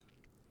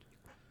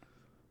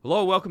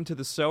Hello, welcome to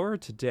the Sower.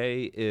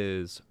 Today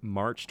is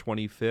March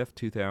 25th,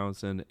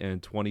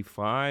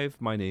 2025.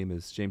 My name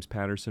is James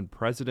Patterson,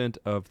 president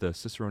of the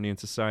Ciceronian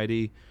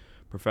Society,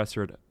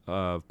 professor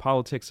of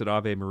politics at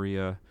Ave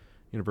Maria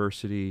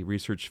University,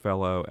 research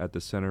fellow at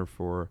the Center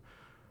for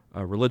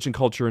Religion,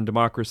 Culture, and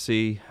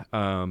Democracy.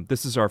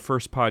 This is our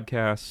first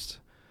podcast,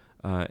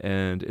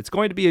 and it's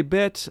going to be a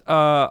bit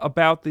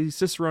about the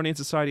Ciceronian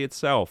Society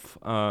itself.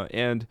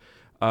 And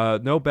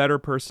no better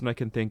person I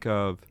can think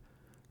of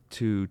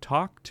to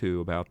talk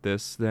to about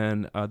this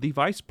than the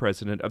vice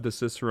president of the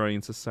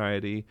Ciceronian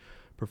Society,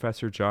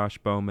 Professor Josh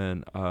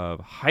Bowman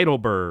of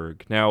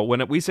Heidelberg. Now,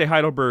 when we say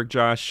Heidelberg,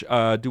 Josh,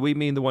 do we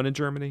mean the one in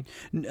Germany?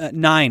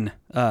 Nine.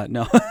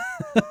 No.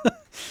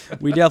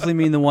 We definitely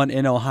mean the one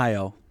in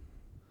Ohio,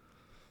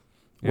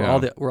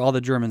 where all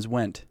the Germans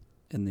went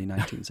in the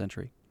 19th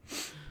century.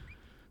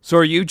 So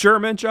are you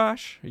German,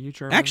 Josh? Are you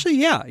German? Actually,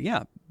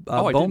 yeah.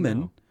 I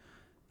Bowman.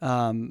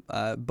 didn't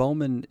know.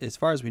 Bowman, as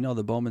far as we know,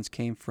 the Bowmans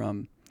came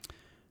from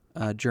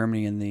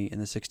Germany in the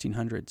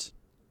 1600s,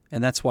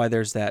 and that's why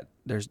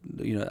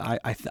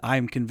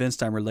I'm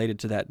convinced I'm related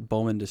to that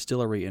Bowman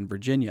distillery in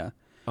Virginia.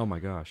 Oh my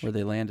gosh, where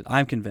they landed.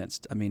 I'm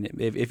convinced. I mean,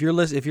 if you're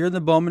in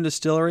the Bowman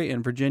distillery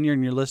in Virginia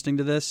and you're listening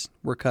to this,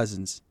 we're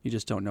cousins. You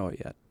just don't know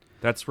it yet.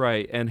 That's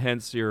right, and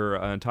hence your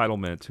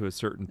entitlement to a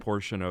certain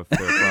portion of their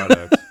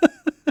product.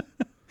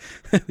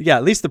 Yeah,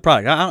 at least the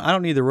product. I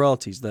don't need the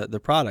royalties. The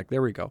product.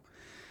 There we go.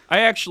 I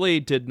actually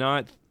did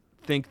not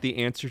think the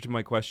answer to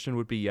my question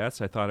would be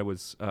yes. I thought I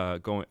was I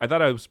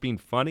thought I was being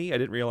funny. I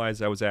didn't realize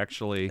I was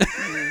actually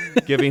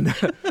giving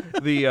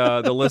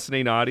the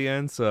listening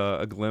audience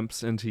a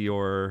glimpse into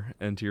your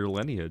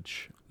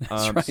lineage.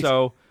 That's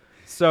right.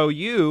 So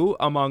you,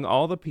 among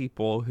all the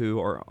people who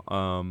are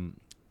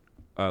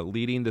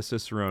leading the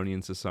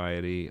Ciceronian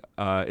Society,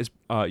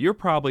 you're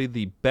probably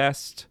the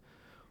best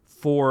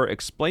for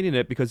explaining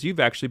it because you've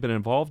actually been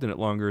involved in it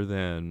longer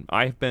than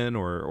I've been,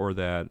 or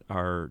that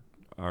our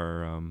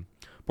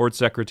board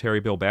secretary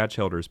Bill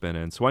Batchelder's been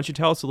in. So why don't you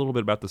tell us a little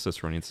bit about the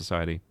Ciceronian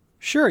Society?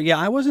 Sure. Yeah,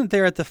 I wasn't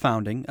there at the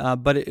founding,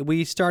 but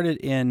we started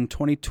in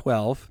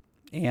 2012,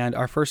 and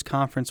our first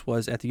conference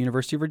was at the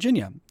University of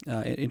Virginia.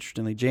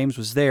 Interestingly, James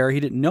was there. He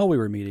didn't know we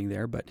were meeting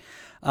there, but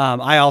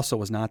I also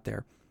was not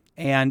there.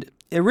 And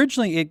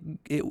originally,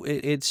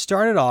 it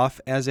started off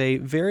as a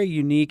very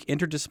unique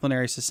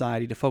interdisciplinary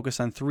society to focus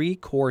on three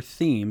core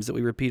themes that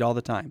we repeat all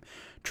the time: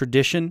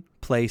 tradition,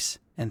 place,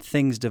 and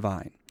things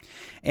divine.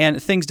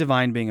 And things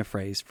divine being a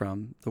phrase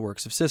from the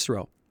works of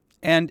Cicero.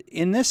 And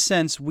in this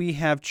sense, we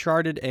have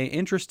charted an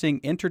interesting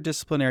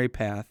interdisciplinary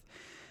path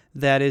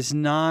that is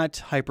not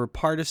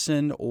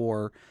hyper-partisan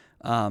or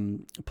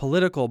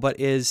political, but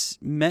is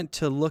meant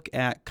to look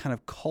at kind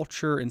of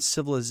culture and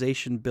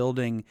civilization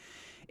building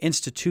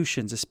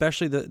institutions,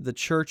 especially the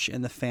church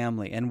and the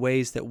family, and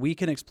ways that we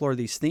can explore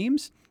these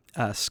themes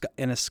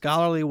in a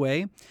scholarly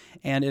way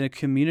and in a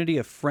community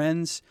of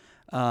friends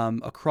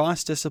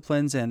across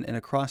disciplines and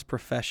across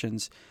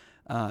professions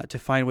to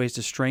find ways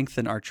to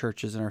strengthen our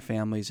churches and our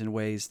families in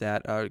ways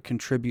that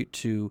contribute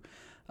to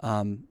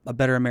a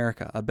better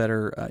America, a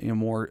better,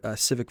 more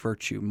civic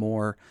virtue,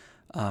 more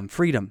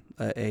freedom,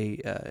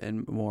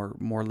 and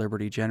more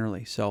liberty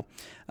generally. So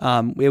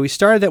we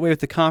started that way with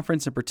the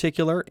conference in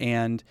particular,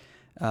 and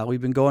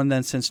we've been going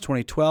then since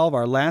 2012.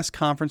 Our last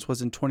conference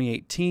was in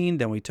 2018.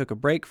 Then we took a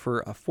break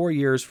for 4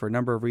 years for a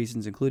number of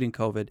reasons, including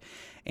COVID.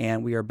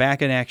 And we are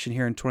back in action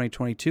here in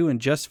 2022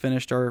 and just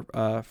finished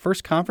our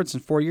first conference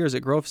in 4 years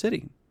at Grove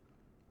City.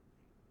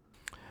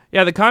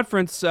 Yeah, the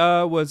conference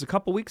was a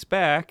couple weeks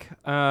back,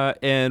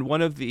 and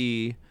one of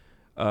the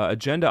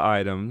agenda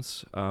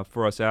items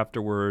for us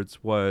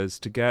afterwards was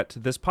to get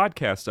this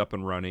podcast up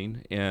and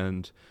running,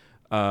 and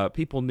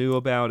people knew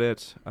about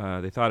it.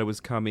 They thought it was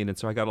coming, and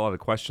so I got a lot of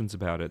questions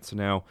about it. So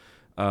now,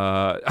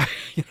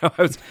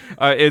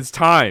 it's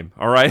time.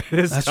 All right,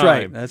 That's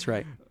right. That's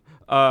right.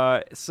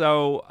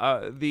 So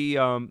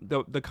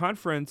the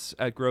conference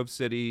at Grove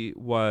City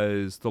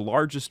was the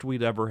largest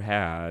we'd ever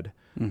had,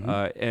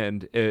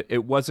 and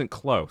it wasn't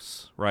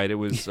close, right? It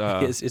was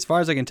as far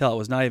as I can tell, it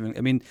was not even.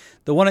 I mean,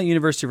 the one at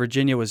University of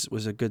Virginia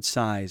was a good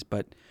size,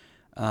 but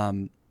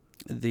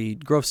the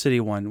Grove City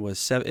one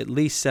was at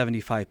least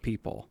 75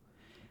 people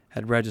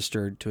had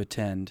registered to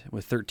attend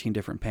with 13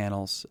 different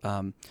panels,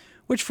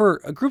 which for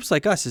groups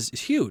like us is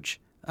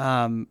huge.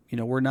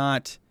 We're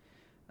not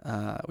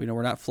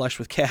flush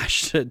with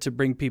cash to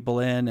bring people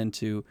in and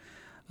to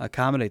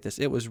accommodate this.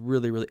 It was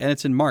really, really, and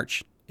it's in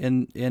March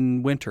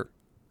in winter,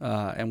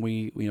 and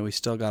we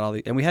still got all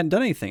and we hadn't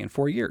done anything in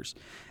 4 years,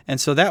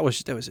 and so that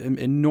was an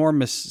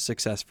enormous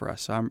success for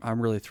us. So I'm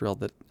really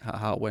thrilled that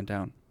how it went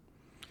down.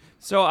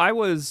 So I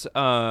was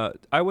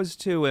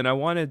too, and I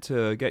wanted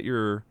to get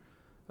your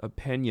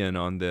opinion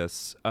on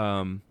this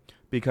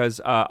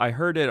because I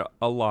heard it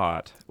a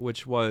lot,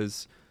 which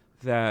was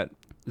that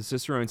the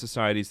Ciceronian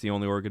Society is the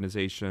only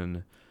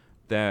organization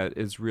that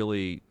is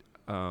really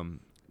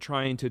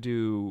trying to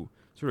do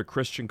sort of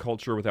Christian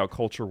culture without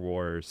culture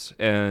wars.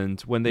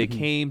 And when they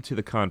came to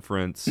the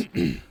conference,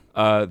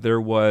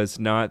 there was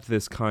not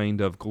this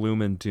kind of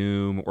gloom and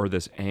doom or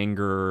this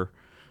anger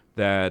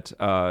that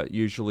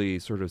usually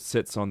sort of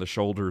sits on the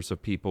shoulders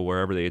of people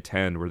wherever they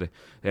attend, where they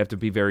have to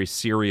be very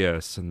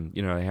serious, and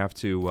they have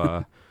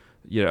to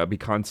be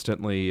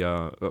constantly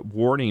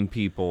warning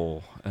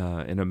people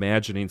and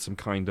imagining some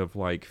kind of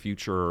like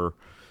future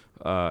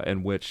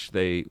in which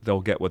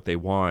they'll get what they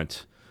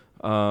want.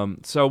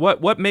 So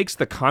what makes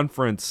the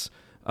conference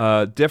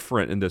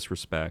different in this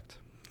respect?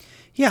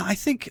 Yeah, I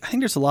think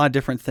there's a lot of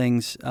different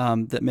things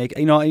that make,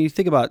 you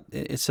think about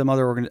some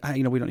other we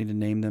don't need to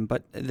name them,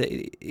 but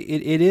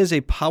it is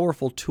a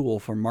powerful tool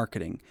for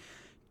marketing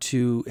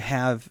to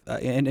have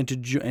and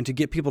to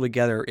get people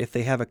together if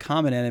they have a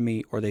common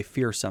enemy or they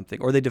fear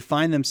something or they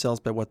define themselves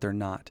by what they're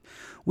not.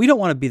 We don't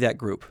want to be that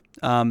group.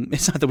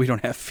 It's not that we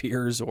don't have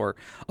fears or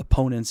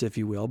opponents, if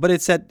you will, but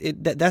it's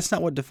that's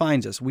not what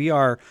defines us. We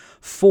are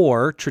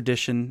for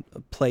tradition,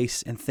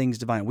 place, and things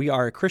divine. We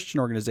are a Christian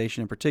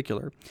organization in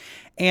particular,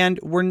 and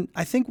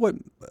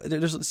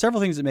there's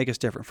several things that make us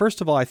different.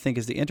 First of all, I think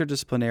is the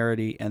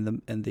interdisciplinarity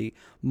and the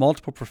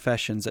multiple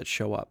professions that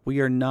show up. We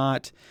are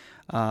not.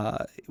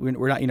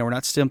 We're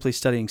not simply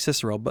studying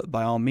Cicero, but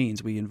by all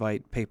means, we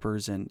invite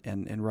papers and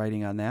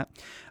writing on that.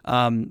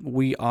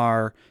 We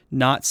are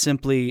not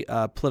simply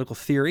political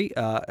theory.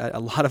 A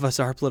lot of us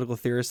are political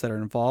theorists that are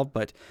involved,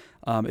 but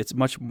it's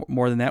much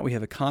more than that. We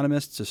have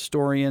economists,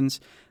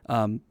 historians,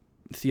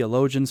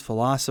 theologians,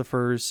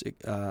 philosophers.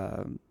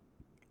 I'm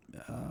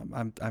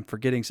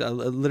forgetting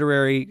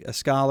literary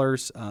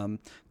scholars,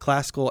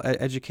 classical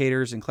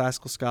educators and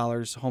classical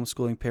scholars,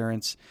 homeschooling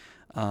parents.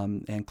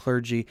 And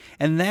clergy,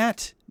 and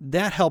that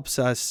helps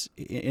us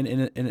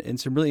in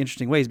some really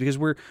interesting ways, because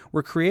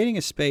we're creating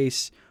a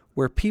space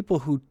where people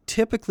whose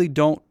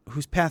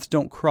paths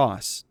don't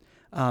cross.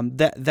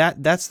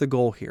 That's the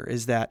goal here.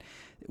 Is that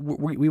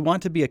we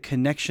want to be a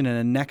connection and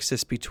a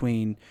nexus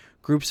between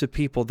groups of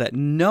people that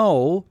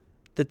know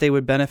that they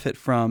would benefit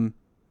from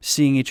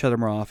seeing each other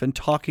more often,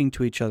 talking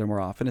to each other more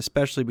often,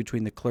 especially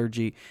between the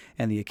clergy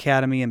and the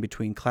academy, and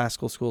between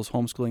classical schools,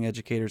 homeschooling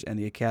educators, and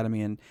the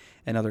academy and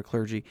other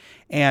clergy,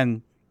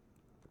 and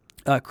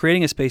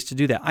creating a space to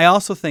do that. I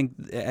also think,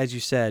 as you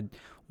said,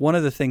 one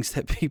of the things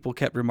that people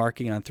kept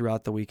remarking on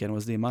throughout the weekend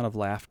was the amount of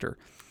laughter,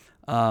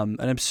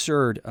 an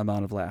absurd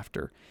amount of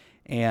laughter,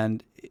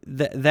 and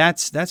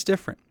that's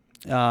different,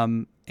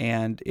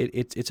 and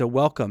it's a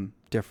welcome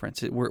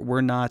difference.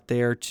 We're not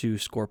there to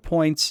score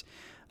points.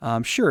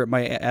 Sure, it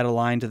might add a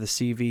line to the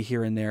CV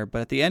here and there,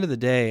 but at the end of the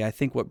day, I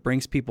think what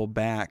brings people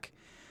back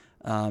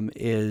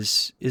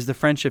is the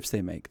friendships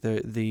they make,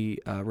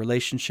 the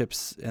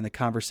relationships and the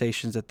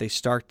conversations that they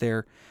start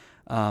there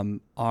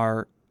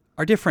are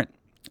different.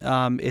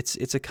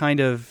 It's a kind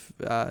of,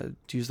 to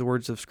use the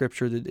words of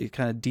Scripture, the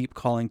kind of deep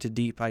calling to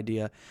deep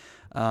idea.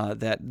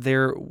 That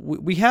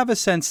we have a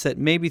sense that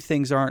maybe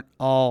things aren't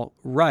all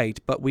right,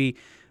 but we.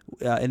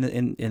 In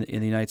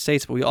the United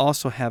States, but we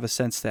also have a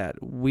sense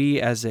that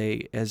we as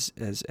a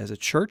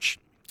church,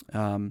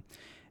 and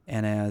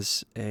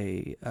as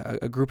a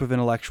group of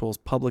intellectuals,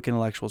 public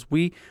intellectuals,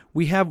 we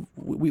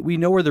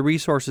know where the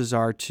resources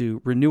are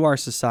to renew our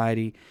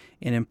society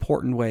in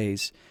important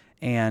ways,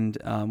 and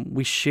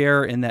we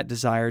share in that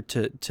desire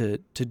to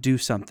do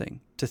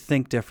something, to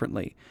think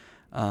differently.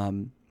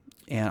 And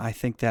I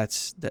think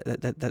that's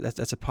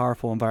a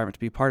powerful environment to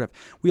be a part of.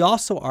 We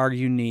also are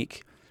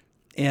unique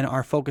in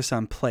our focus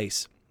on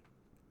place.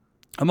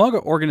 Among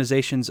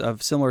organizations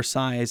of similar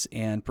size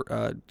and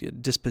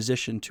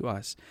disposition to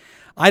us,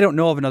 I don't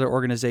know of another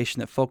organization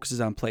that focuses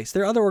on place.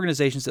 There are other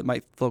organizations that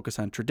might focus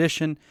on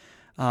tradition,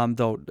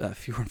 though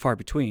few and far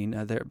between,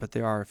 but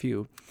there are a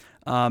few.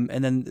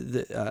 And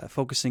then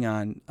focusing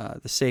on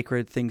the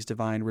sacred, things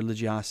divine,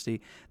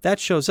 religiosity, that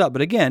shows up.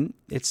 But again,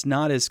 it's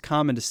not as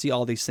common to see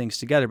all these things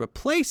together. But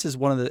place is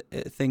one of the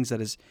things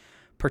that is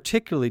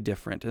particularly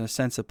different in a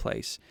sense of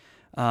place.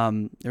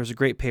 There was a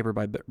great paper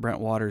by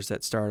Brent Waters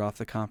that started off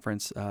the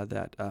conference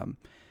that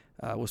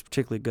was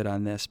particularly good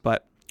on this.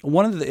 But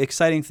one of the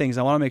exciting things,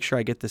 I want to make sure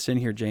I get this in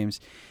here, James,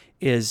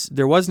 is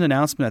there was an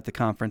announcement at the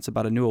conference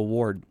about a new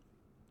award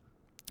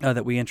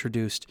that we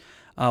introduced.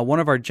 One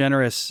of our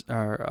generous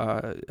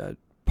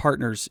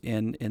partners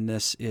in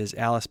this is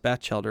Alice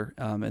Batchelder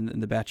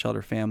and the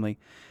Batchelder family.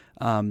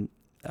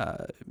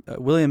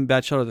 William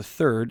Batchelder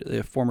III,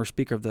 the former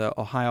Speaker of the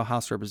Ohio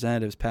House of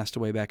Representatives, passed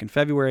away back in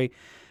February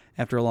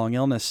after a long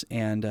illness,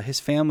 and his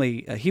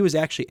family, he was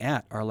actually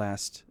at our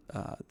last,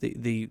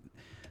 the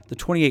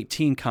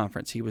 2018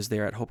 conference. He was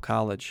there at Hope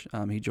College.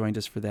 He joined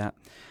us for that.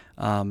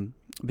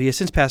 But he has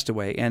since passed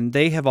away, and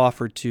they have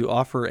offered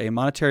a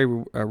monetary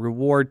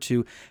reward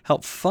to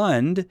help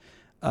fund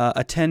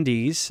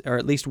attendees, or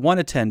at least one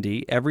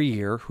attendee every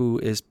year, who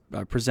is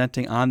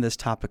presenting on this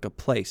topic of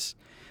place.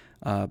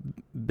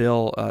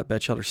 Bill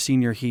Batchelder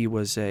Sr., he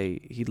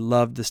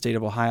loved the state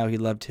of Ohio. He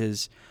loved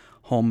his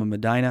home in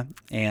Medina,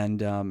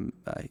 and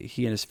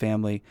he and his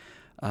family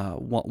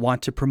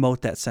want to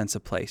promote that sense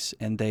of place,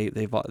 and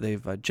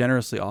they've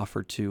generously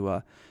offered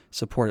to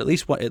support at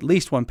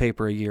least one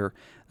paper a year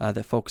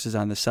that focuses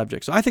on this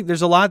subject. So I think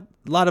there's a lot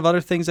of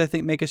other things I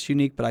think make us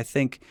unique, but I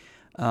think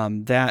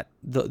that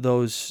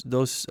those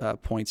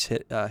points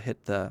hit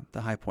the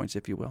high points,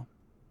 if you will.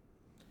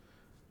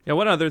 Yeah,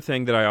 one other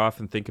thing that I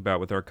often think about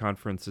with our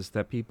conference is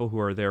that people who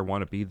are there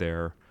want to be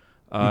there.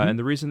 And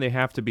the reason they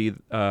have to be,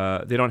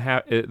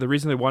 the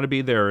reason they want to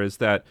be there is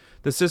that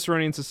the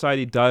Ciceronian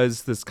Society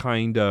does this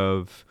kind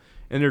of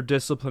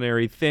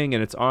interdisciplinary thing,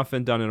 and it's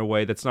often done in a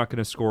way that's not going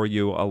to score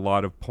you a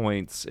lot of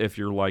points if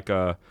you're like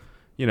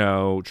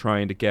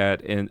trying to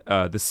get in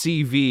the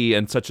CV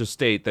in such a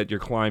state that you're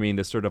climbing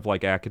this sort of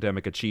like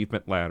academic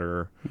achievement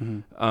ladder.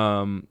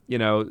 The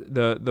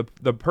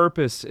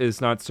purpose is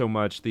not so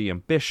much the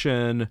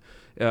ambition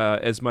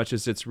as much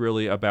as it's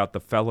really about the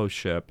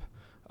fellowship.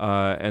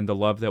 And the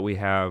love that we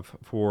have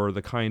for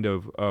the kind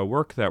of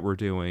work that we're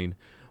doing.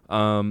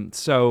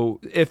 So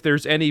if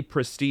there's any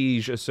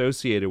prestige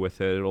associated with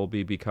it, it'll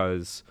be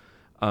because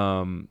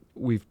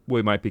we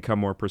might become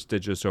more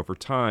prestigious over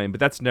time. But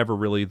that's never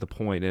really the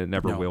point, and it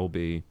never will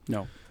be.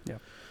 No. Yeah.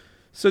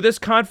 So this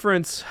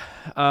conference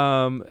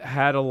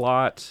had a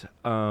lot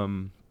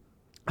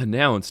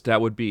announced.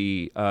 That would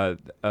be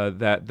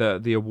that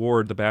the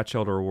award, the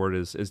Batchelder Award,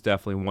 is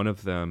definitely one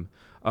of them.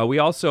 We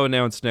also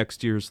announced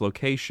next year's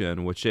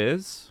location, which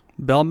is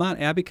Belmont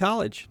Abbey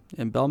College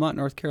in Belmont,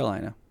 North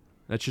Carolina.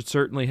 That should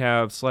certainly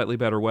have slightly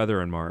better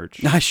weather in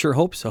March. I sure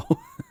hope so.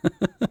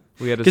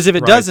 Because if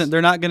it doesn't,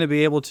 they're not going to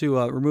be able to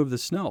remove the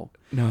snow.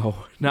 No,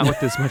 not with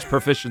this much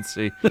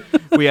proficiency.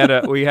 We had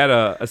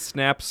a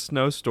snap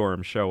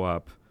snowstorm show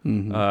up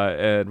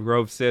at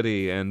Grove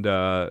City, and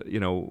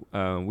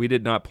we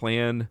did not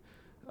plan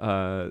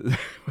with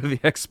the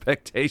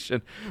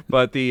expectation,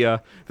 but the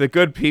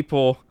good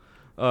people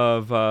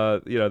of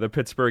the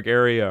Pittsburgh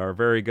area are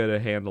very good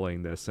at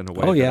handling this in a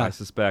way that I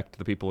suspect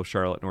the people of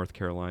Charlotte, North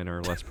Carolina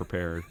are less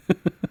prepared.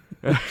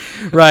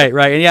 Right.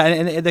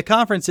 And the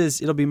conference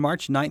it'll be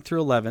March 9th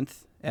through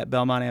 11th at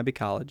Belmont Abbey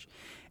College,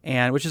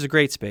 and which is a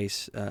great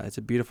space. It's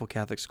a beautiful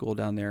Catholic school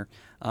down there,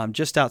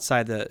 just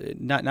outside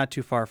not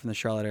too far from the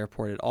Charlotte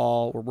airport at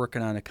all. We're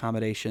working on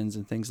accommodations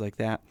and things like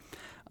that.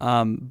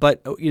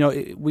 But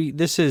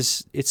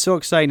it's so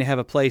exciting to have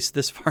a place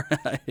this far,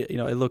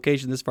 a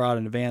location this far out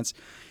in advance.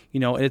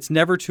 And it's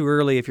never too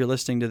early if you're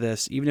listening to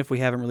this, even if we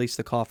haven't released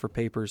the call for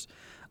papers.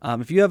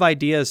 If you have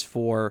ideas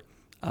for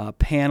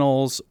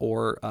panels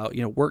or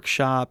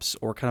workshops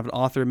or kind of an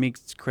author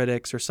meets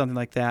critics or something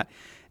like that,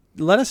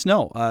 let us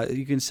know.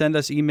 You can send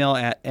us email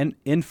at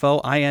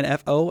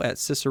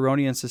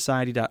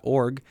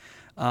info@ciceroniansociety.org.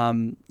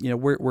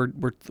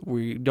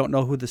 We don't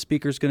know who the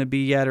speaker is going to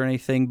be yet or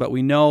anything, but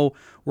we know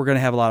we're going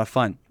to have a lot of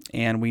fun,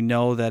 and we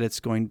know that it's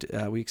going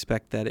to. We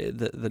expect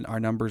that our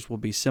numbers will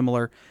be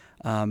similar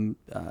to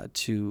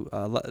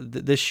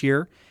this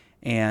year,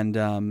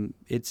 and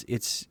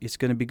it's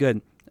going to be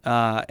good.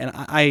 And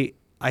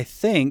I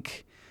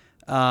think,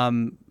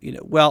 I'll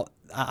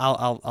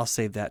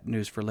save that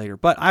news for later.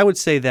 But I would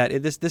say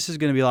that this is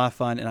going to be a lot of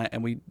fun,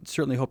 and we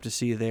certainly hope to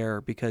see you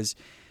there because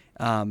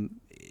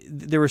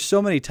there were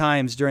so many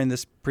times during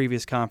this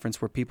previous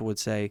conference where people would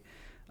say,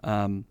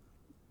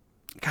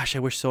 gosh, I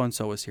wish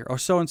so-and-so was here, or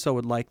so-and-so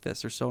would like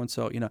this, or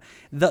so-and-so,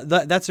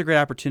 that's a great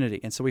opportunity.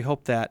 And so we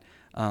hope that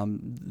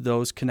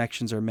those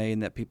connections are made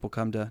and that people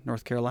come to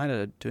North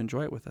Carolina to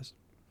enjoy it with us.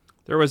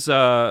 There was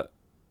a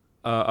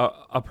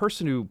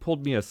person who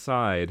pulled me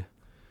aside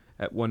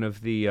at one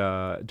of the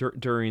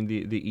during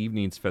the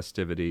evening's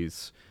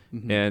festivities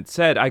and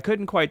said I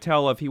couldn't quite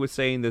tell if he was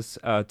saying this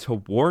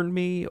to warn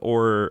me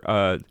or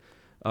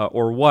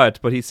what,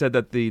 but he said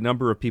that the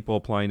number of people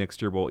applying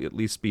next year will at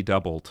least be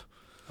doubled.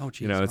 Oh,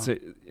 geez.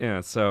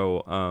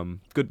 So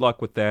good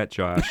luck with that,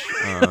 Josh.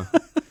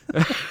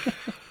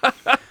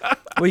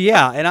 Well,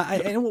 yeah,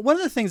 and one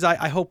of the things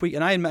I hope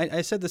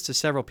I said this to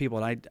several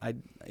people,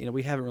 and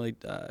we haven't really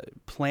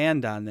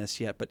planned on this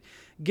yet, but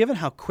given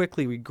how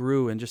quickly we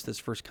grew in just this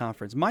first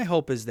conference, my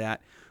hope is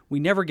that we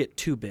never get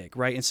too big,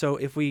 right? And so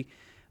if we,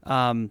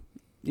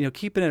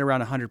 keeping it around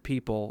 100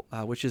 people,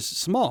 which is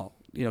small,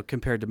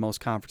 compared to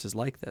most conferences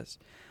like this,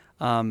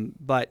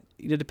 but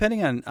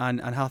depending on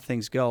how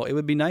things go, it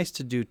would be nice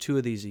to do 2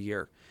 of these a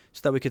year so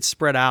that we could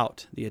spread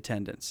out the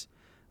attendance.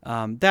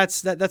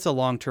 That's a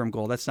long-term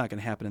goal. That's not going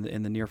to happen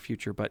in the near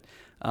future, but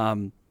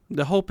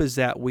the hope is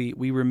that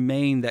we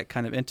remain that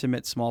kind of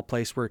intimate small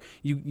place where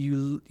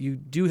you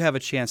do have a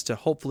chance to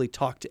hopefully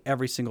talk to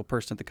every single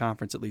person at the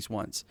conference at least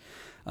once,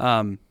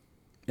 and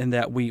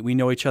that we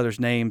know each other's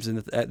names and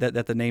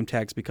that the name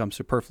tags become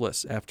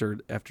superfluous after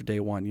day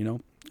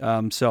one.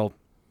 So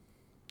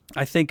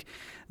I think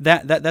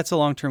that's a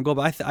long-term goal,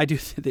 but I do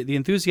the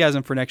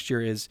enthusiasm for next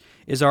year is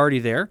already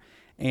there.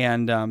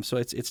 And so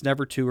it's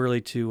never too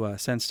early to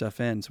send stuff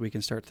in so we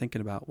can start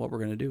thinking about what we're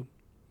going to do.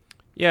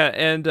 Yeah,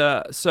 and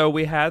so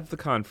we had the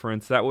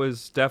conference. That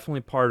was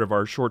definitely part of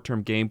our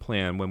short-term game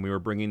plan when we were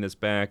bringing this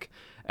back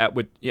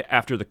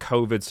after the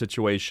COVID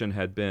situation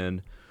had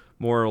been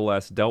more or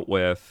less dealt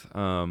with.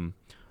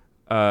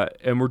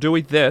 and we're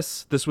doing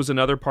this. This was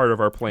another part of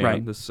our plan,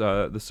 Right. the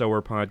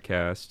SOAR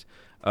podcast.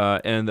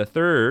 And the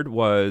third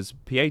was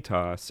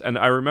pietas. And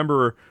I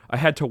remember I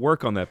had to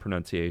work on that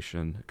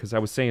pronunciation because I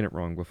was saying it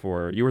wrong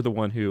before. You were the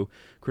one who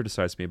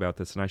criticized me about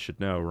this, and I should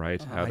know,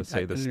 right, how to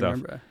say this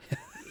stuff. Remember.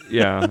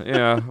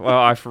 Yeah. Well,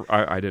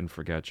 I didn't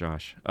forget,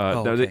 Josh.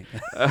 Okay.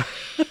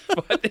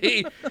 But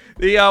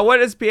what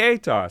is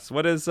pietas?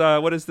 What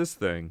is this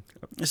thing?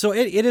 So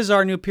it is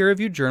our new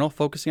peer-reviewed journal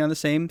focusing on the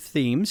same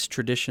themes: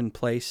 tradition,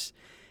 place,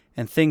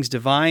 and things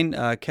divine.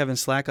 Kevin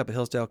Slack up at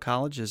Hillsdale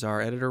College is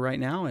our editor right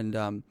now,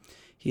 and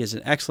he is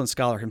an excellent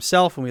scholar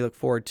himself, and we look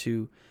forward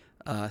to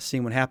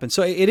seeing what happens.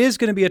 So it is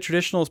going to be a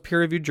traditional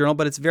peer-reviewed journal,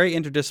 but it's very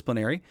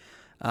interdisciplinary.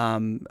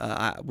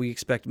 We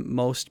expect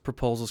most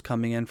proposals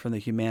coming in from the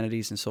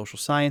humanities and social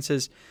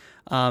sciences,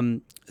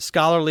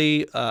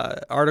 scholarly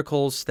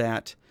articles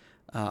that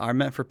are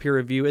meant for peer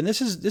review. And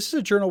this is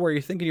a journal where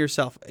you're thinking to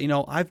yourself,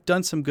 I've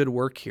done some good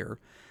work here,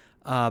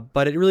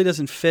 but it really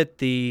doesn't fit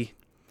the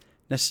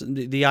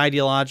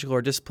ideological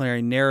or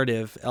disciplinary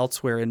narrative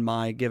elsewhere in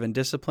my given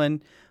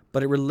discipline.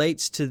 But it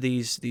relates to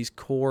these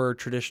core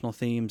traditional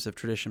themes of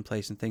tradition,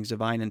 place, and things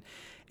divine,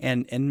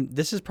 and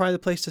this is probably the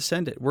place to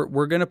send it.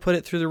 We're going to put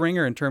it through the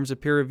ringer in terms of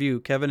peer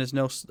review. Kevin is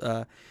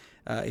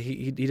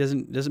he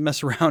doesn't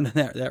mess around in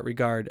that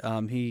regard.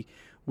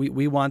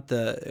 We want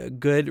the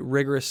good,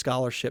 rigorous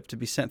scholarship to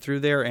be sent through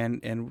there,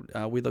 and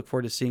we look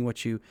forward to seeing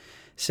what you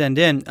send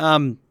in.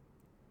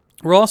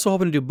 We're also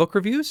hoping to do book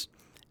reviews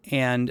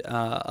and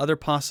other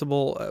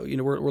possible.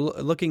 We're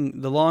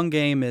looking. The long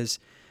game is.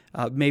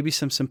 Maybe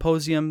some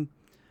symposium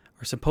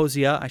or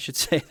symposia, I should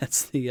say.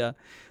 That's the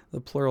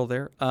plural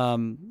there,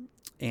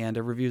 and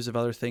reviews of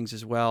other things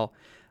as well.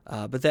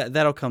 But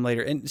that'll come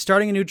later. And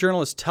starting a new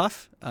journal is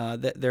tough.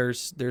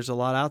 There's a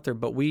lot out there,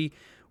 but we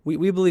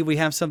believe we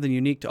have something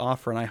unique to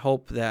offer, and I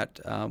hope that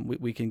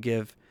we can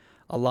give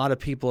a lot of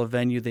people a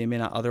venue they may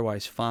not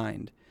otherwise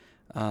find.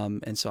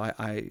 And so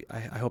I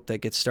hope that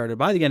gets started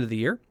by the end of the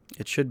year.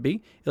 It should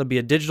be. It'll be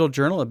a digital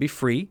journal. It'll be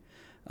free.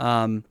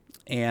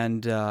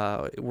 And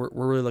we're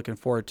really looking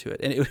forward to it.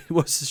 And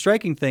what's the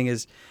striking thing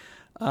is,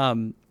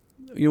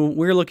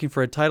 we're looking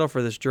for a title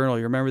for this journal.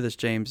 You remember this,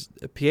 James?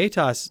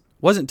 Pietas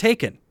wasn't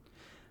taken.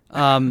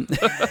 Unless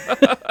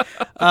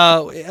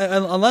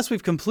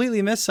we've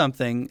completely missed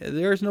something,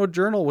 there's no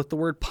journal with the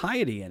word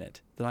piety in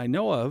it that I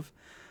know of,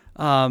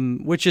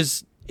 which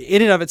is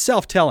in and of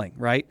itself telling,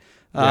 right?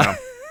 Yeah.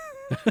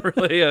 It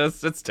really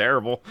is. It's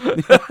terrible.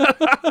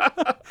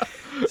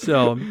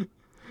 So...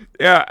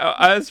 Yeah,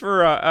 as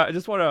for, I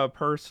just want to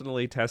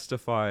personally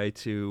testify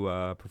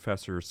to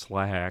Professor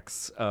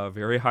Slack's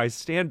very high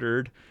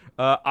standard.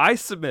 I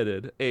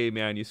submitted a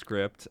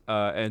manuscript,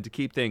 and to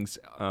keep things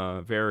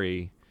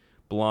very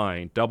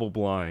blind, double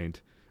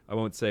blind, I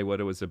won't say what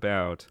it was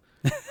about,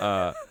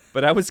 but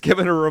I was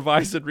given a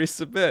revise and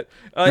resubmit.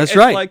 That's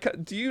right.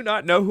 Like, do you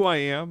not know who I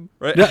am?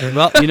 Right? Yeah,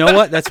 well, you know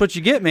what? That's what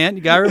you get, man.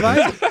 You got to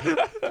revise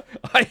it.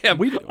 I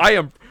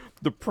am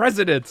the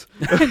president.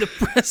 The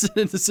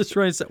president of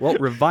Ciceronian Society. Well,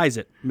 revise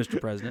it,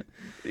 Mr. President.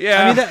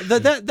 Yeah. I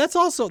mean, that's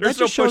also... There's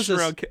that just no shows pushing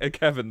us, around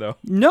Kevin, though.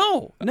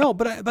 No,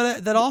 but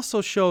that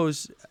also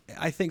shows,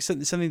 I think,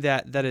 something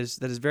that is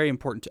very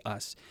important to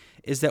us,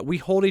 is that we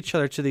hold each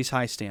other to these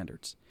high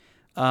standards.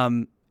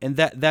 And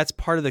that's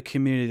part of the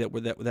community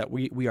that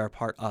we are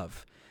part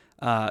of.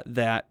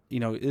 That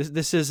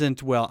this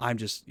isn't, well, I'm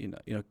just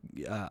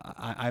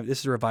this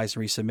is a revise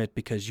and resubmit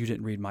because you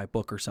didn't read my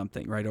book or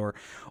something, right?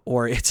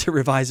 Or it's a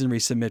revise and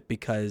resubmit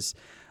because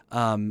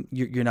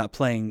you're not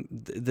playing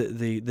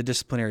the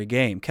disciplinary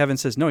game. Kevin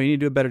says, no, you need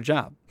to do a better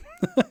job.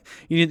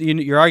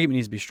 Your argument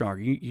needs to be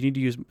stronger. You need to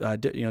use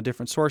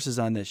different sources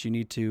on this. You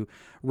need to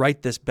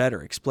write this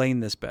better, explain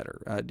this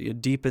better,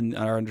 deepen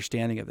our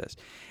understanding of this.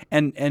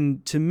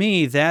 And to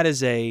me, that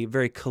is a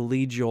very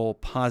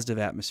collegial, positive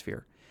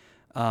atmosphere.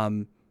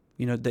 It's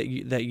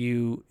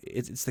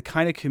the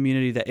kind of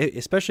community that,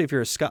 especially if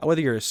you're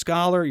whether you're a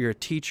scholar, you're a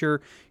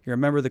teacher, you're a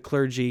member of the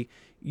clergy,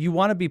 you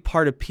want to be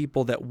part of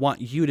people that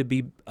want you to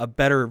be a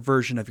better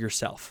version of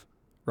yourself,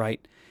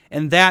 right?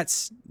 And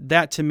that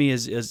to me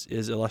is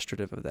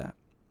illustrative of that.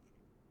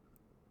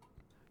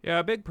 Yeah,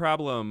 a big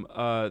problem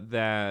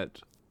that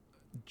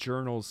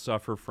journals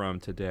suffer from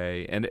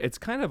today, and it's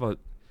kind of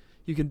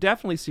you can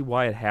definitely see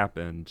why it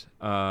happened,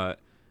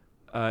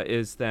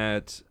 is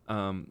that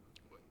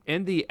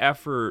in the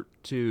effort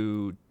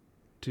to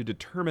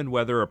determine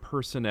whether a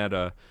person at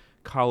a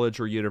college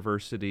or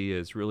university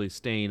is really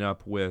staying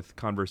up with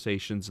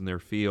conversations in their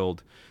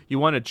field, you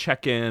want to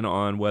check in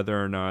on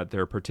whether or not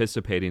they're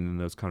participating in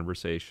those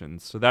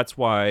conversations. So that's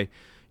why,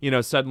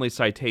 suddenly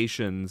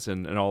citations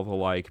and all the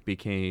like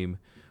became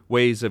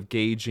ways of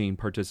gauging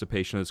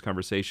participation in those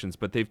conversations,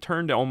 but they've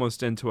turned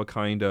almost into a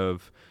kind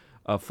of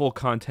full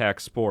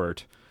contact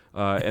sport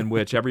in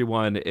which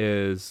everyone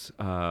is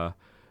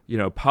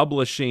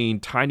publishing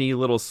tiny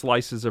little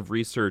slices of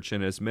research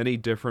in as many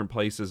different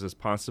places as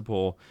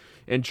possible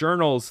in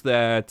journals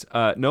that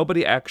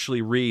nobody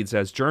actually reads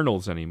as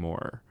journals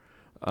anymore.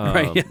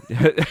 Right.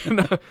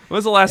 When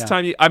was the last Yeah.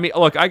 time you? I mean,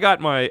 look, I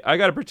got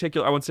a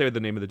particular. I won't say the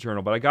name of the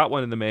journal, but I got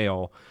one in the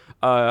mail,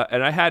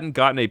 and I hadn't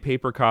gotten a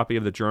paper copy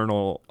of the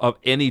journal of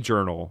any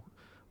journal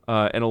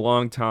in a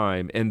long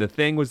time, and the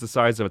thing was the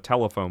size of a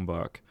telephone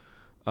book,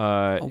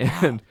 Oh, wow.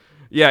 and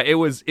yeah, it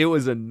was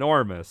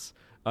enormous,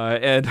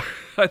 and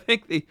I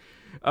think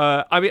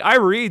I mean, I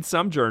read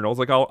some journals.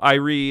 Like I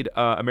read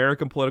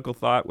American Political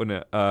Thought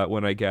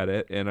when I get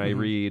it, and I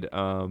read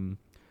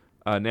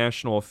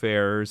National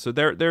Affairs. So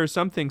there are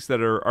some things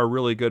that are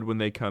really good when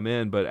they come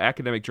in, but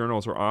academic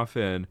journals are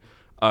often,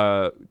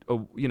 how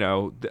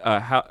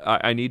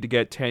I need to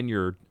get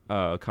tenure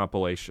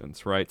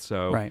compilations, right?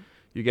 So Right.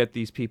 you get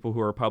these people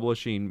who are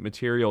publishing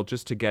material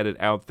just to get it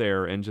out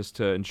there and just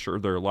to ensure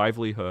their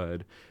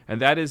livelihood,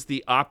 and that is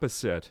the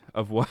opposite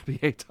of what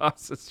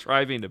Pietas is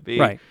striving to be.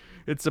 Right.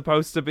 It's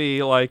supposed to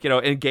be like,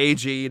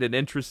 engaging and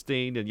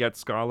interesting and yet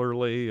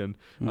scholarly. And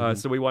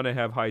so we want to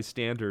have high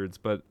standards,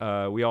 but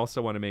we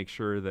also want to make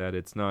sure that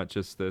it's not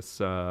just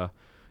this,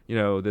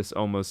 this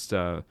almost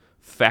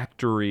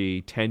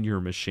factory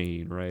tenure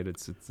machine, right?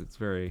 It's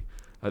very,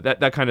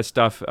 that kind of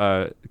stuff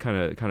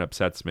kind of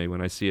upsets me when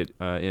I see it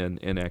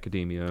in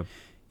academia.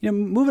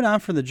 Moving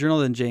on from the journal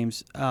then,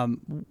 James,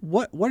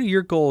 what are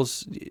your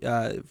goals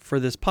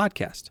for this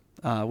podcast?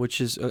 Which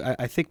is,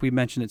 I think we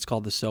mentioned it's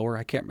called The Sower.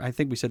 I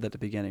think we said that at the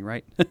beginning,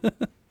 right?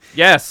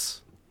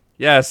 Yes.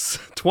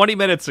 20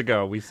 minutes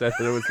ago, we said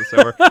that it was The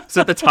Sower.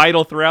 Set the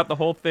title throughout the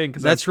whole thing.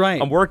 That's right.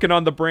 I'm working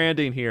on the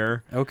branding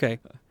here. Okay.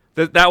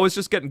 That was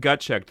just getting gut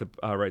checked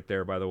right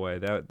there, by the way.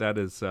 That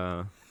is...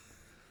 Well,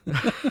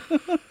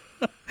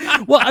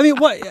 I mean,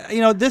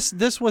 this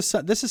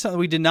is something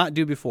we did not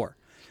do before.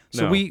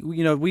 So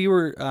No.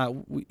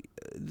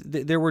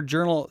 there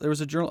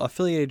was a journal,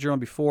 affiliated journal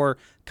before.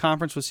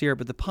 Conference was here,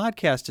 but the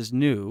podcast is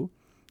new.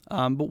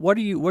 But what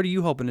are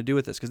you hoping to do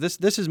with this? Because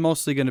this is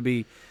mostly going to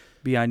be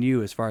on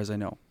you, as far as I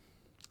know.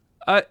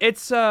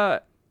 It's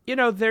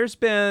there's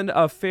been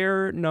a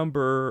fair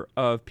number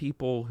of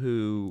people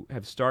who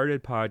have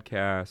started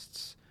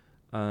podcasts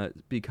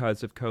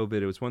because of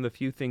COVID. It was one of the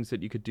few things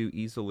that you could do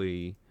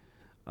easily.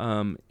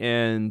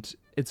 And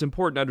it's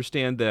important to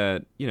understand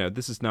that,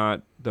 this is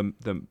not the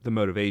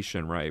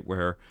motivation, right?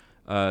 Where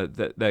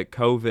that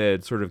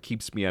COVID sort of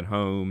keeps me at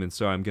home, and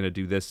so I'm going to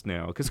do this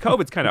now. Because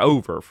COVID's kind of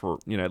over for,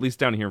 at least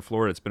down here in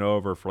Florida, it's been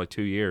over for like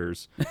 2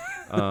 years.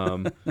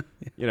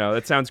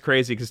 That sounds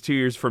crazy because 2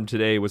 years from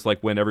today was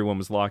like when everyone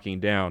was locking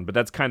down. But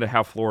that's kind of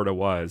how Florida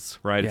was,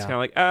 right? It's Yeah. kind of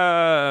like,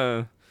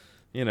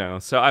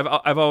 So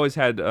I've always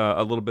had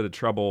a little bit of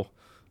trouble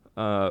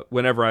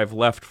whenever I've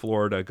left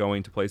Florida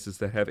going to places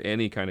that have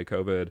any kind of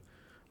COVID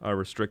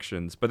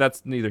restrictions, but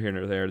that's neither here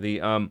nor there. The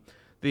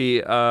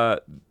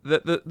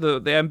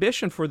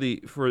ambition for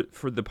the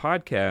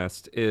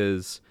podcast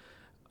is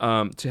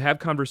to have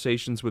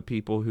conversations with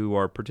people who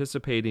are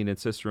participating in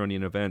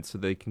Ciceronian events so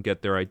they can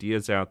get their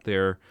ideas out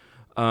there,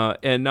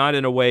 and not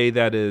in a way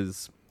that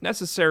is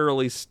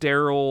necessarily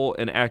sterile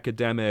and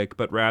academic,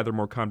 but rather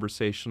more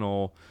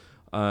conversational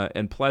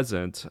and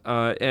pleasant,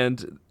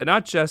 and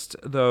not just,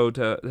 though,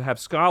 to have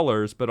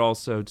scholars, but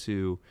also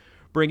to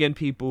bring in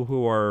people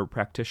who are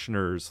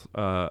practitioners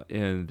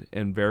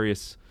in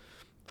various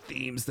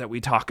themes that we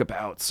talk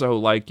about. So,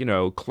 like,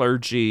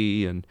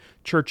 clergy and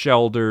church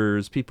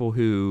elders, people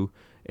who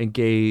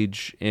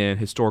engage in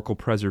historical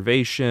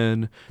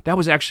preservation. That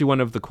was actually one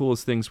of the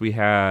coolest things we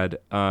had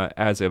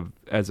as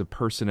a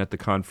person at the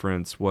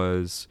conference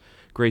was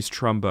Grace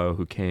Trumbo,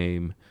 who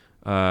came.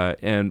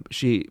 And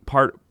she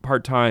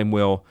part-time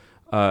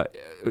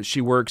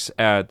she works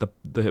at the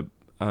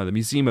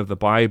Museum of the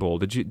Bible.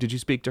 Did you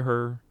speak to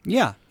her?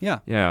 Yeah.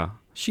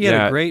 She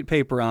had a great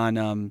paper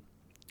on.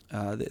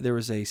 There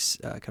was a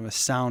kind of a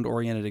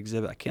sound-oriented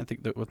exhibit. I can't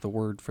think what the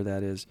word for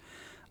that is.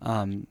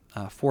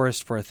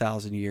 Forest for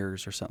 1,000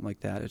 Years or something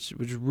like that. It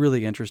was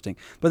really interesting.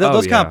 But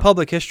those kind of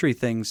public history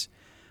things.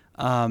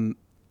 I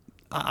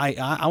want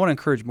to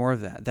encourage more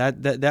of that.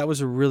 That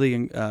was a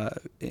really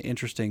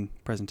interesting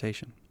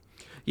presentation.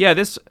 Yeah,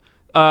 this,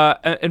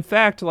 in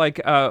fact,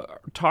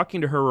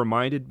 talking to her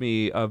reminded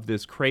me of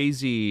this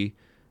crazy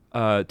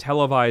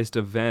televised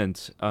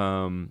event,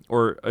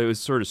 or it was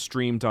sort of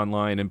streamed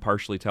online and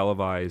partially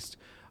televised,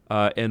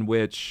 in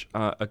which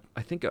I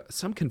think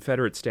some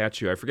Confederate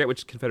statue, I forget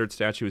which Confederate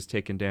statue was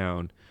taken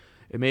down.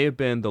 It may have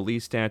been the Lee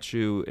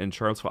statue in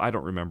Charlottesville, I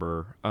don't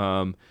remember.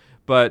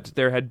 But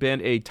there had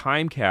been a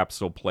time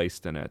capsule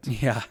placed in it.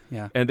 Yeah.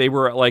 And they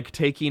were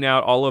taking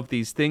out all of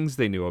these things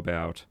they knew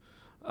about.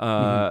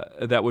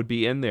 That would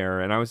be in there,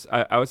 and I was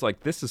like,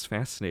 this is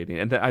fascinating.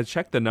 And then I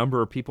checked the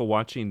number of people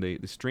watching the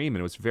stream,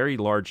 and it was a very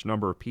large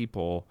number of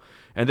people.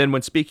 And then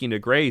when speaking to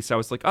Grace, I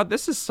was like, oh,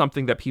 this is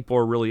something that people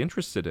are really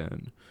interested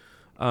in.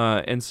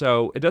 And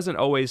so it doesn't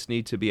always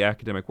need to be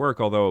academic work,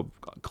 although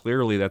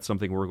clearly that's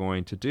something we're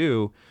going to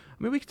do.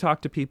 I mean, we could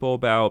talk to people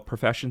about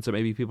professions that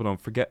maybe people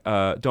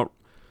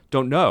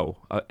don't know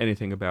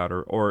anything about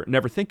or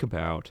never think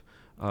about.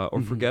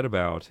 Or forget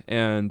about,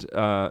 and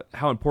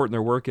how important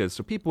their work is.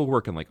 So people who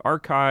work in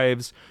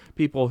archives,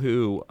 people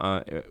who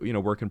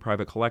work in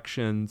private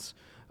collections,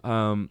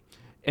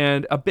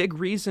 And a big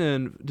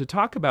reason to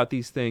talk about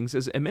these things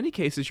is, in many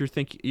cases,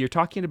 you're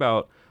talking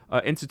about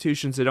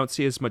institutions that don't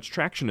see as much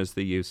traction as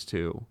they used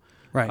to.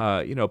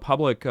 Right.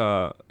 Public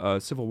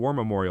Civil War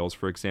memorials,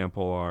 for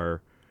example,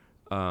 are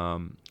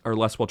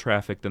less well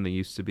trafficked than they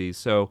used to be.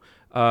 So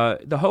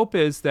the hope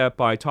is that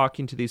by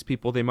talking to these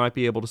people, they might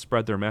be able to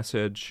spread their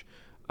message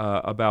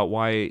about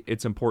why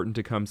it's important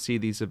to come see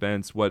these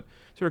events, what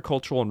sort of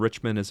cultural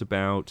enrichment is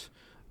about.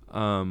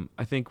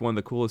 I think one of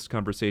the coolest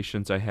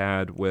conversations I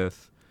had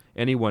with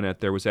anyone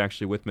at there was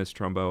actually with Miss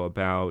Trumbo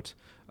about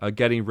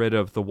getting rid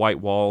of the white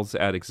walls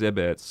at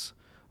exhibits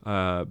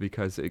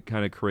because it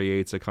kind of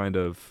creates a kind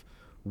of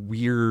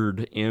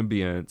weird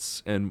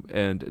ambience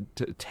and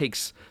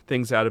takes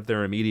things out of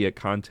their immediate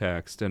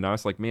context. And I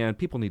was like, man,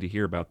 people need to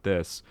hear about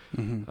this.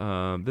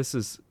 This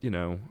is,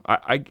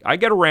 I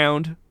get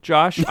around,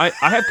 Josh. I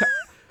have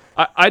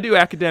I do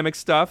academic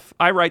stuff.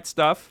 I write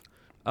stuff.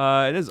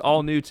 It is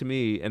all new to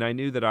me, and I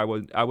knew that I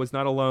was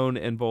not alone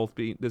in both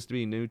being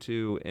new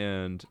to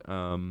and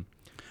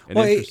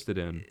interested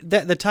in.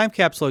 The time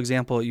capsule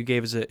example you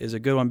gave is a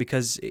good one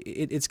because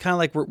it's kind of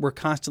like we're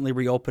constantly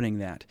reopening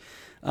that.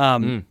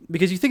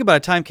 Because you think about a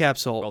time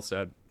capsule, Well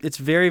said. It's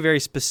very, very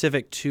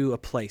specific to a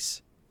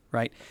place,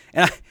 right?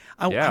 And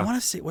I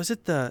want to say, was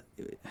it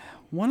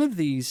one of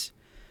these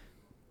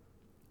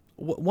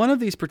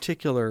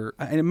particular,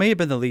 and it may have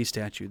been the Lee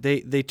statue.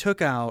 They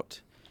took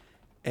out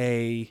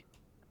a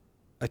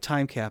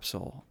time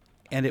capsule,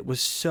 and it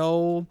was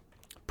so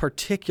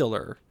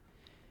particular.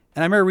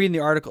 And I remember reading the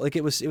article, like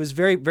it was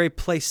very, very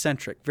place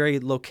centric, very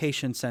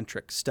location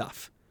centric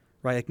stuff,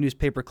 right? Like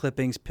newspaper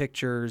clippings,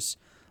 pictures,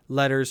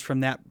 letters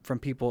from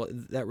people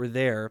that were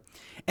there,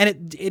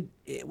 and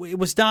it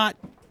was not.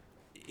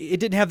 It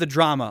didn't have the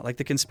drama like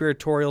the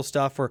conspiratorial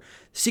stuff or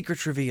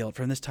secrets revealed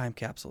from this time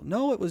capsule.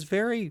 No, it was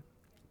very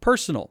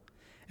personal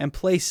and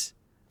place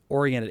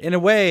oriented. In a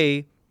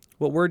way,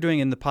 what we're doing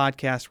in the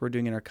podcast, we're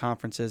doing in our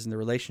conferences, and the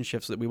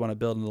relationships that we want to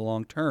build in the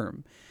long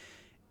term,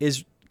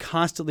 is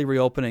constantly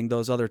reopening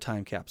those other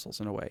time capsules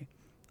in a way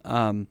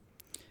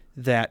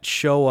that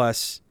show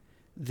us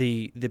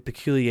the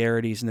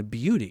peculiarities and the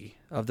beauty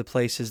of the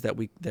places that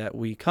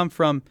we come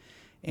from,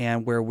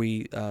 and where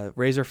we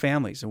raise our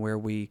families and where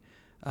we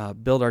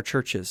build our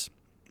churches.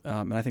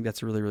 And I think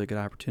that's a really, really good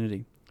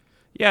opportunity.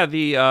 Yeah,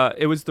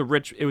 it was in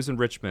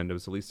Richmond. It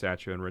was the Lee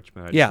statue in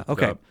Richmond.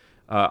 Okay.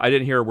 I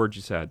didn't hear a word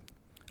you said.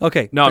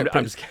 Okay. No,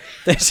 I'm just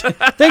kidding.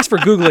 Thanks for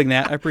Googling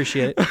that. I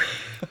apprciate it.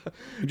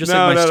 Just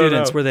like my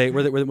students, no.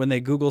 when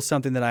they Google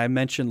something that I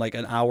mentioned like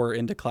an hour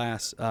into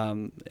class, or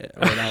an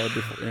hour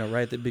before,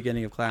 right at the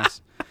beginning of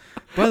class.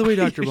 By the way,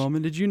 Dr.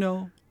 Bowman, did you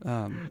know?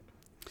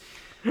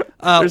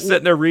 They're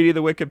sitting there reading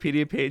the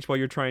Wikipedia page while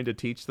you're trying to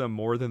teach them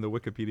more than the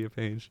Wikipedia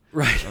page.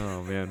 Right.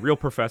 Oh man, real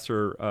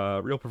professors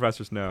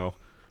know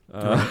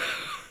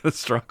the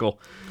struggle.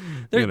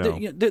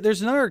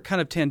 There's another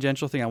kind of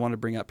tangential thing I want to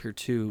bring up here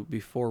too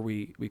before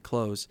we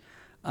close.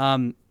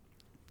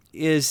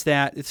 Is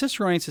that the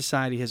Ciceronian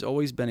Society has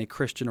always been a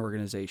Christian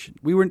organization.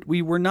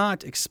 We were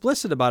not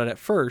explicit about it at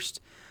first.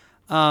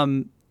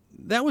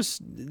 That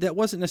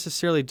wasn't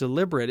necessarily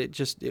deliberate.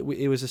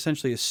 It was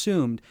essentially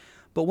assumed.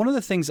 But one of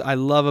the things I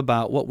love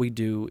about what we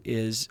do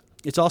is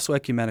it's also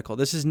ecumenical.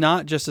 This is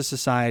not just a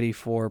society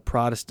for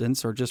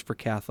Protestants or just for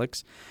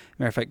Catholics.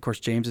 Matter of fact, of course,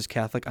 James is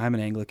Catholic. I'm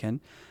an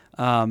Anglican.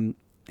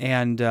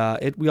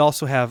 We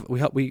also have we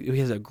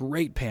has a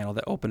great panel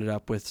that opened it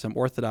up with some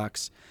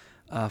Orthodox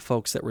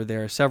folks that were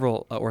there.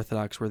 Several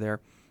Orthodox were there,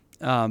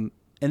 and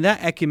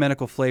that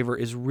ecumenical flavor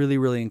is really,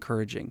 really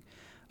encouraging.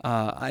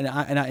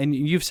 And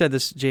you've said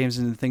this, James,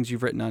 and the things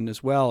you've written on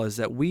as well, is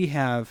that we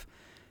have,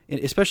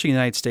 especially in the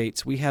United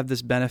States, we have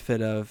this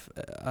benefit of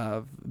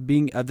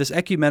this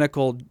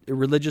ecumenical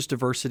religious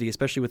diversity,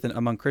 especially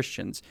among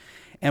Christians,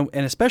 and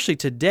especially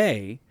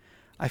today,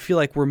 I feel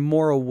like we're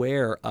more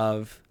aware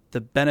of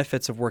the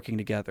benefits of working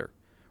together.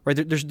 Right?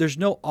 There's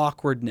no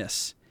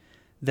awkwardness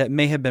that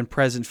may have been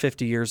present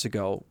 50 years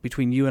ago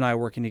between you and I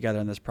working together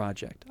on this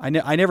project. I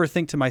never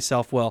think to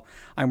myself, well,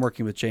 I'm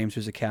working with James,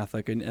 who's a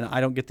Catholic, and I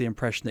don't get the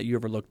impression that you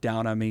ever look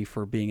down on me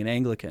for being an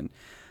Anglican.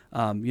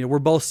 We're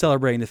both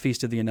celebrating the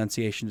Feast of the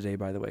Annunciation today,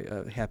 by the way.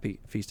 Happy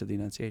Feast of the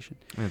Annunciation.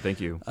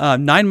 Thank you.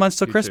 9 months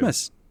till You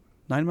Christmas. Too.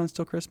 9 months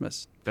till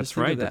Christmas. That's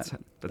right. That's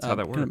how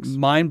that works. Kind of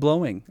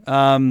mind-blowing.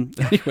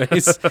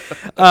 Anyways,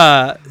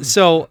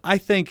 so I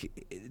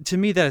think, to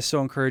me, that is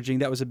so encouraging.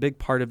 That was a big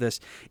part of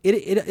this.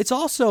 It's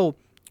also,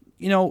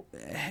 and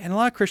a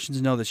lot of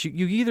Christians know this,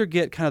 you either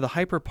get kind of the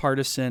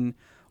hyper-partisan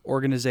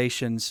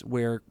organizations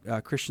where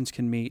Christians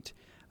can meet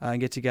and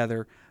get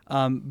together,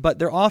 but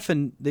they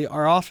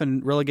are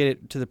often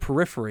relegated to the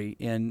periphery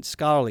in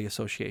scholarly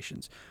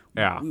associations.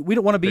 Yeah, we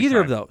don't want to be either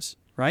of those,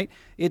 right?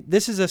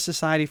 This is a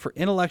society for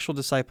intellectual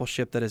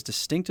discipleship that is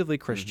distinctively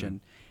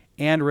Christian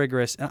and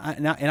rigorous,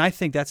 and I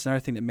think that's another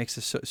thing that makes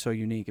us so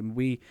unique. And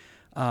we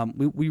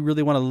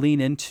really want to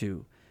lean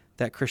into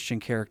that Christian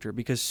character,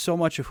 because so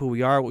much of who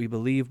we are, what we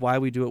believe, why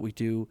we do what we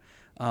do,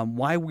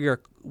 why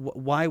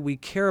we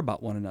care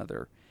about one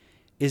another,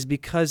 is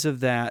because of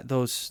that.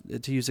 Those,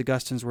 to use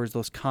Augustine's words,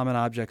 those common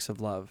objects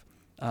of love.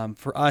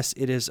 For us,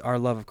 it is our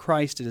love of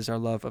Christ. It is our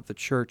love of the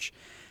church.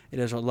 It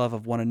is our love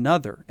of one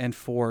another and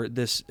for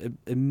this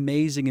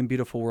amazing and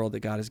beautiful world that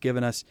God has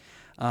given us.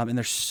 And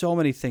there's so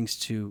many things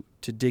to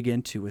dig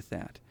into with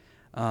that.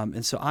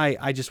 And so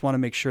I just want to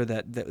make sure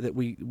that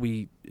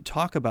we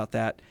talk about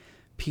that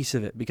piece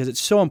of it because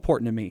it's so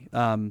important to me.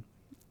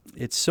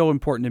 It's so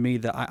important to me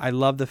that I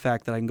love the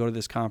fact that I can go to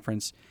this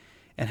conference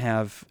and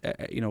have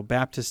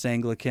Baptists,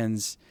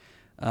 Anglicans,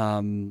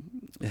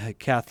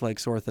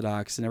 Catholics,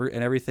 Orthodox, and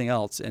everything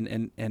else,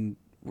 and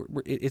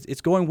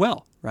it's going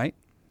well, right?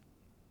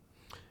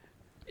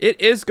 It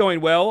is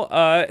going well.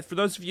 For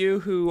those of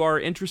you who are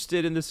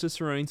interested in the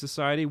Ciceronian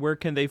Society, where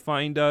can they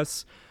find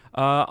us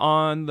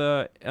on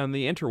the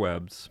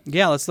interwebs?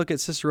 Yeah, let's look at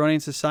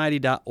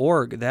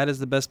ciceroniansociety.org. That is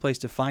the best place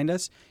to find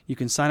us. You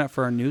can sign up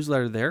for our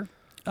newsletter there,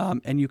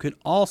 and you can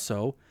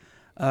also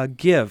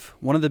give.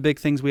 One of the big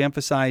things we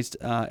emphasized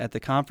at the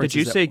conference. Did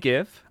you say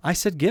give? I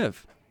said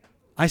give.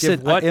 I give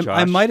said what, I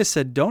Josh? might have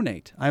said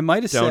donate. I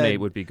might have said donate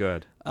would be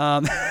good.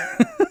 That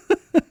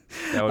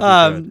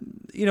would be good.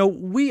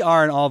 We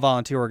are an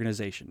all-volunteer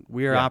organization.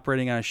 We are Yeah.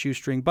 operating on a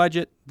shoestring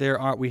budget.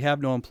 We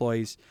have no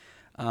employees,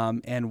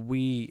 and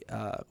we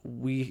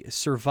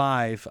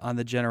survive on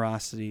the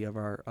generosity of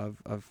our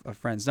of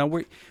friends.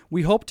 Now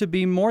we hope to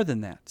be more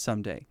than that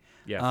someday.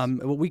 Yes.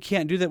 But we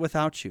can't do that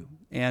without you,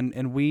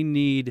 and we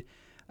need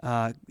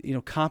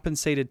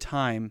compensated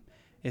time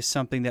is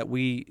something that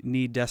we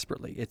need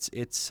desperately.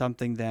 It's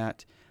something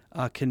that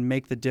can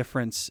make the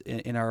difference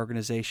in our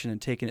organization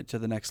and taking it to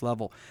the next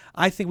level.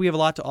 I think we have a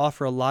lot to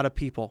offer a lot of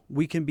people.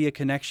 We can be a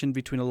connection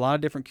between a lot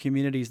of different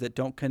communities that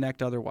don't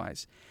connect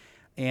otherwise.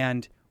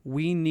 And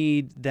we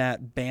need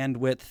that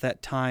bandwidth,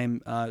 that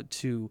time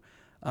to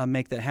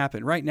make that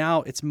happen. Right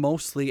now, it's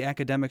mostly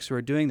academics who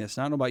are doing this.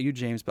 I don't know about you,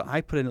 James, but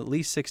I put in at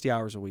least 60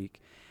 hours a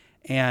week.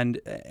 And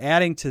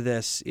adding to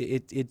this,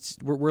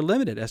 we're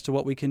limited as to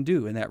what we can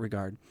do in that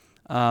regard.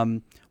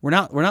 We're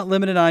not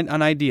limited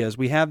on ideas.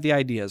 We have the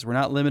ideas. We're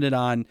not limited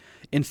on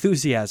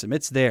enthusiasm.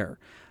 It's there.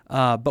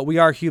 But we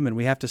are human.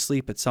 We have to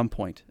sleep at some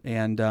point.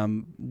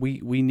 And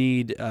we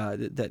need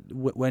that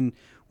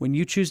when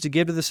you choose to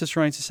give to the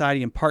Ciceronian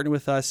Society and partner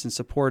with us and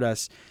support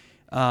us,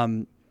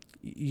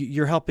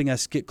 you're helping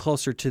us get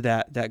closer to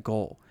that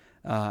goal.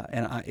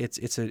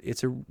 It's a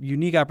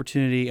unique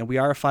opportunity, and we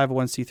are a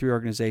 501c3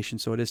 organization,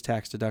 so it is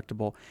tax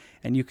deductible.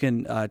 And you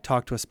can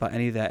talk to us about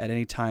any of that at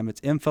any time. It's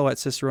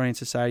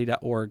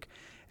info@ciceroniansociety.org.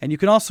 And you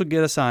can also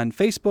get us on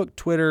Facebook,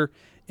 Twitter,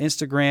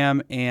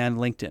 Instagram, and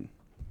LinkedIn.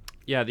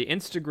 Yeah, the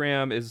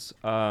Instagram is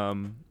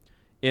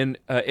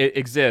it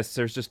exists.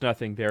 There's just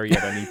nothing there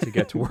yet. I need to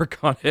get to work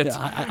on it. Yeah,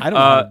 I don't know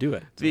how to do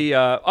it.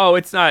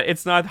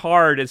 It's not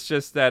hard. It's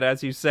just that,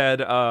 as you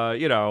said, I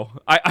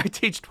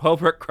teach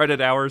 12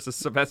 credit hours a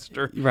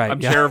semester. Right. I'm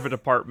chair of a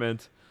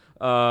department,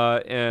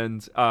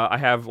 and I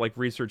have like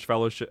research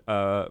fellowship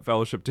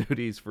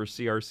duties for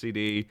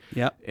CRCD.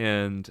 Yep.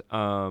 And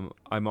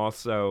I'm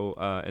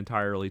also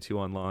entirely too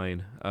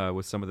online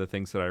with some of the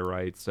things that I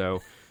write.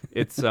 So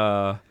it's.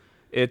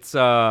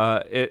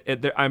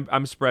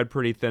 I'm spread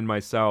pretty thin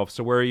myself.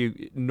 So where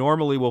you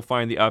normally will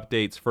find the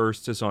updates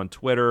first is on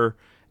Twitter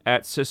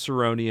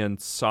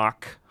 @Ciceronian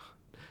SOC,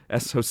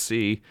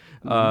 SOC.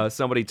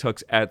 Somebody took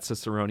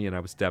 @Ciceronian. I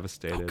was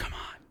devastated. Oh, come on.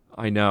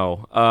 I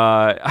know.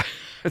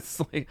 It's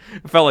like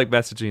I felt like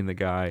messaging the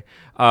guy.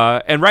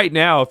 And right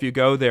now, if you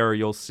go there,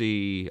 you'll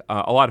see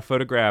a lot of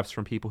photographs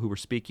from people who were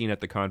speaking at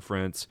the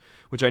conference,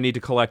 which I need to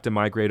collect and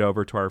migrate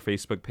over to our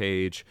Facebook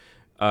page.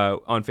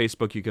 On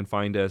Facebook, you can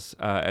find us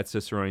at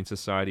Ciceronian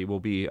Society. We'll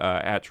be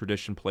at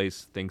Tradition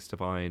Place, Things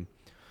Divine.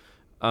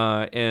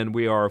 And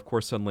we are, of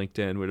course, on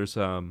LinkedIn, where there's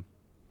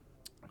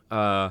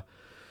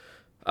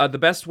the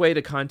best way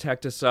to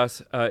contact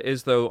us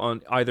is, though,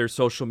 on either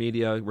social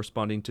media,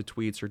 responding to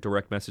tweets or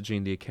direct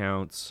messaging the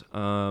accounts,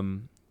 or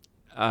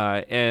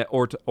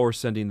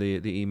sending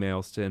the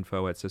emails to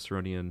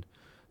info@Ciceronian.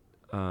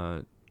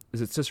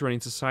 Is it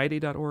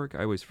CiceronianSociety.org?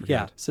 I always forget.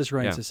 Yeah,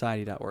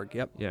 CiceronianSociety.org.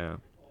 Yep. Yeah.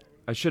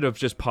 I should have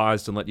just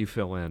paused and let you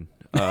fill in,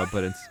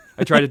 but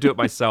I try to do it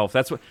myself.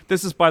 That's what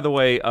this is. By the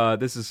way,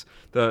 this is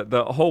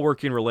the whole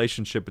working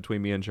relationship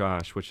between me and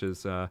Josh, which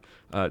is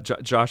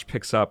Josh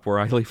picks up where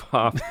I leave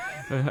off.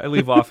 I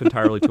leave off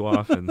entirely too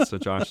often, so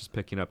Josh is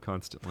picking up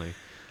constantly.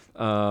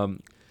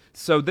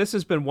 So this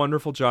has been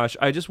wonderful, Josh.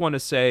 I just want to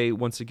say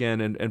once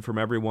again, and from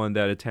everyone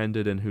that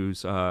attended and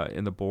who's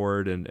in the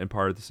board and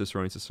part of the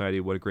Ciceronian Society,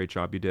 what a great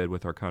job you did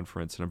with our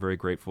conference, and I'm very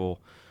grateful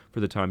for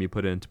the time you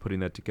put into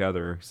putting that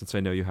together, since I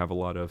know you have a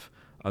lot of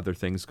other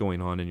things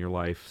going on in your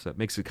life, so that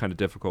makes it kind of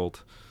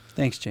difficult.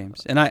 Thanks,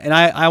 James. And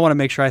I want to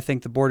make sure I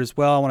thank the board as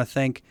well. I want to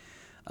thank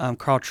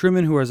Carl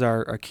Truman, who was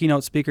our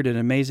keynote speaker, did an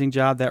amazing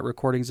job. That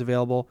recording's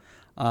available.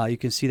 You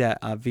can see that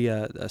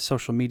via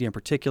social media in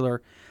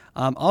particular.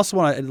 Also,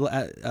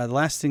 the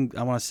last thing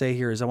I want to say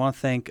here is I want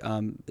to thank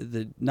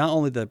not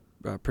only the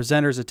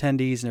presenters,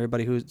 attendees, and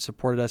everybody who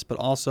supported us, but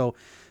also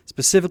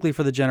specifically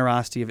for the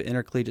generosity of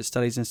Intercollegiate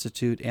Studies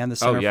Institute and the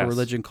Center for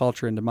Religion,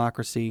 Culture, and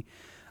Democracy.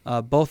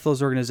 Both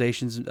those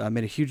organizations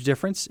made a huge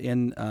difference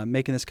in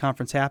making this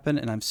conference happen,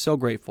 and I'm so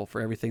grateful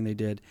for everything they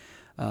did.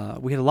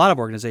 We had a lot of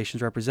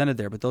organizations represented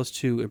there, but those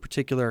two in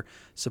particular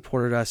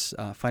supported us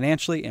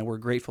financially, and we're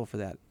grateful for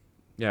that.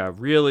 Yeah,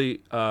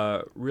 really,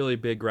 really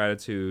big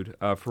gratitude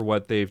for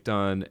what they've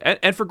done,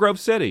 and for Grove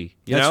City.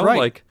 That's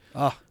right.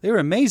 They were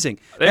amazing.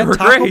 They were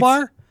taco great.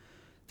 Bar.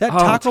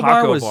 Taco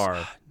bar was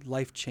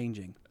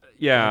life-changing.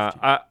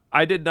 Yeah,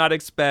 I did not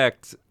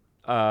expect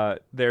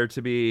there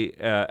to be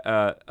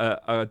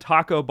a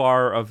taco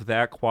bar of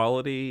that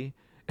quality.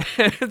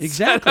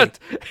 Exactly.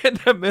 In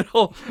the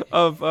middle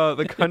of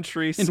the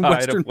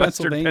countryside of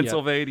Western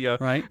Pennsylvania.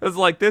 Right. It's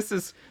like this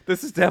is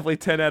definitely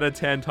 10 out of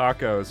 10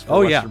 tacos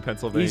for Western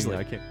Pennsylvania.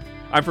 Easily.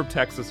 I'm from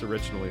Texas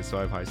originally, so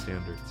I have high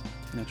standards.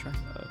 That's right.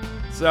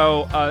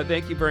 So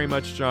thank you very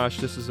much, Josh.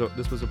 This was a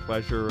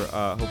pleasure.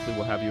 Hopefully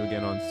we'll have you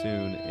again on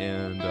soon.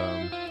 And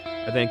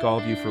I thank all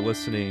of you for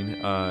listening.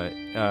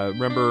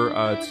 Remember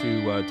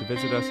to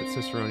visit us at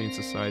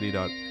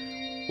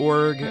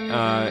ciceroniansociety.org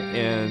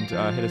and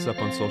hit us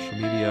up on social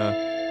media.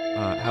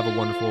 Have a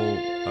wonderful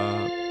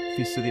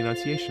Feast of the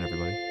Annunciation,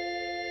 everybody.